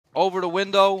Over the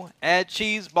window, add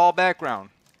cheese, ball background.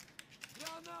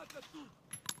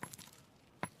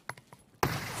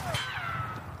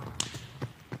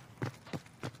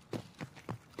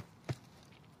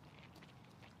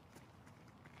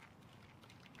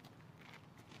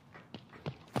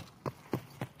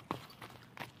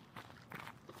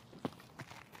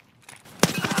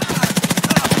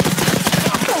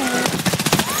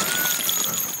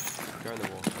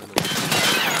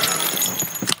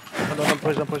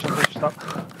 Don't push, stop.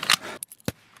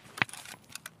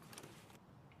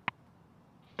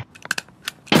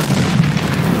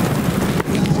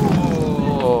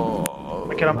 Oh.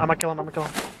 I'm gonna kill him.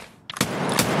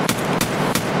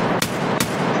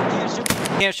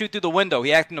 Can't shoot through the window.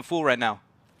 He acting a fool right now.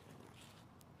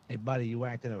 Hey, buddy, you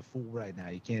acting a fool right now.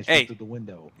 You can't Hey. shoot through the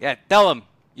window. Yeah, tell him.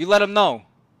 You let him know.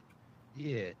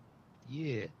 Yeah.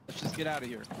 Let's just get out of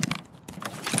here.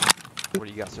 What,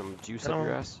 do you got some juice up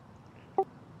your ass?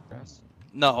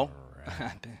 No.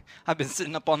 I've been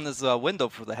sitting up on this window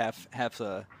for the half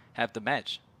the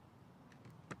match.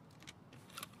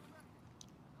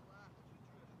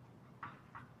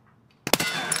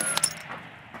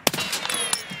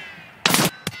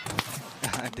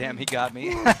 Damn, he got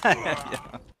me.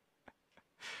 Yeah.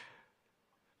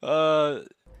 Oh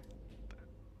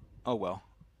well.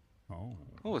 Oh.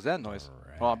 What was that noise?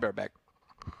 Oh, I'll be right back.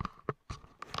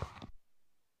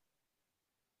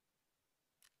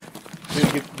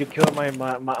 Dude, you killed my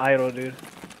idol, dude.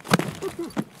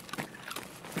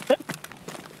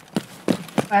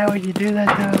 Why would you do that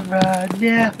to him, bro?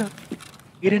 Yeah.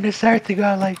 You didn't deserve to go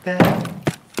out like that.